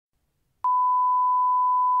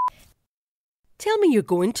Tell me you're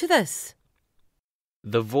going to this.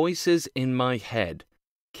 The Voices in My Head,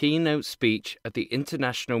 keynote speech at the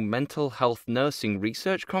International Mental Health Nursing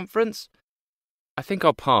Research Conference? I think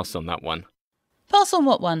I'll pass on that one. Pass on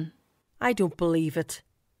what one? I don't believe it.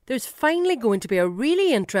 There's finally going to be a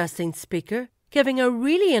really interesting speaker giving a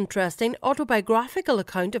really interesting autobiographical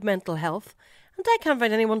account of mental health, and I can't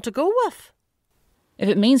find anyone to go with. If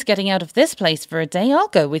it means getting out of this place for a day, I'll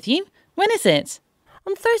go with you. When is it?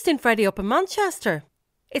 On Thursday and Friday up in Manchester.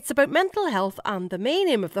 It's about mental health, and the main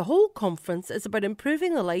aim of the whole conference is about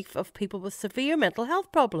improving the life of people with severe mental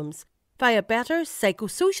health problems via better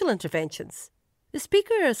psychosocial interventions. The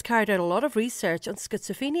speaker has carried out a lot of research on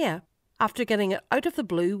schizophrenia after getting it out of the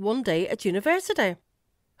blue one day at university.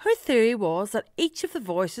 Her theory was that each of the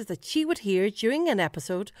voices that she would hear during an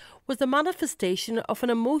episode was the manifestation of an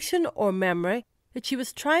emotion or memory that she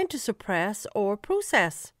was trying to suppress or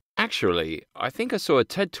process. Actually, I think I saw a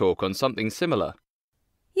TED talk on something similar.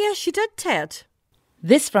 Yes, she did, Ted.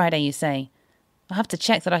 This Friday, you say? I'll have to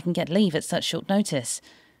check that I can get leave at such short notice.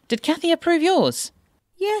 Did Kathy approve yours?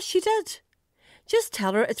 Yes, she did. Just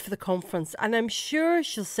tell her it's for the conference, and I'm sure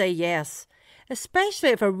she'll say yes, especially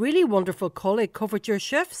if a really wonderful colleague covered your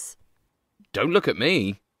shifts. Don't look at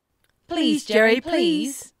me. Please, Jerry,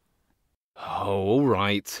 please. Oh, all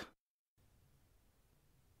right.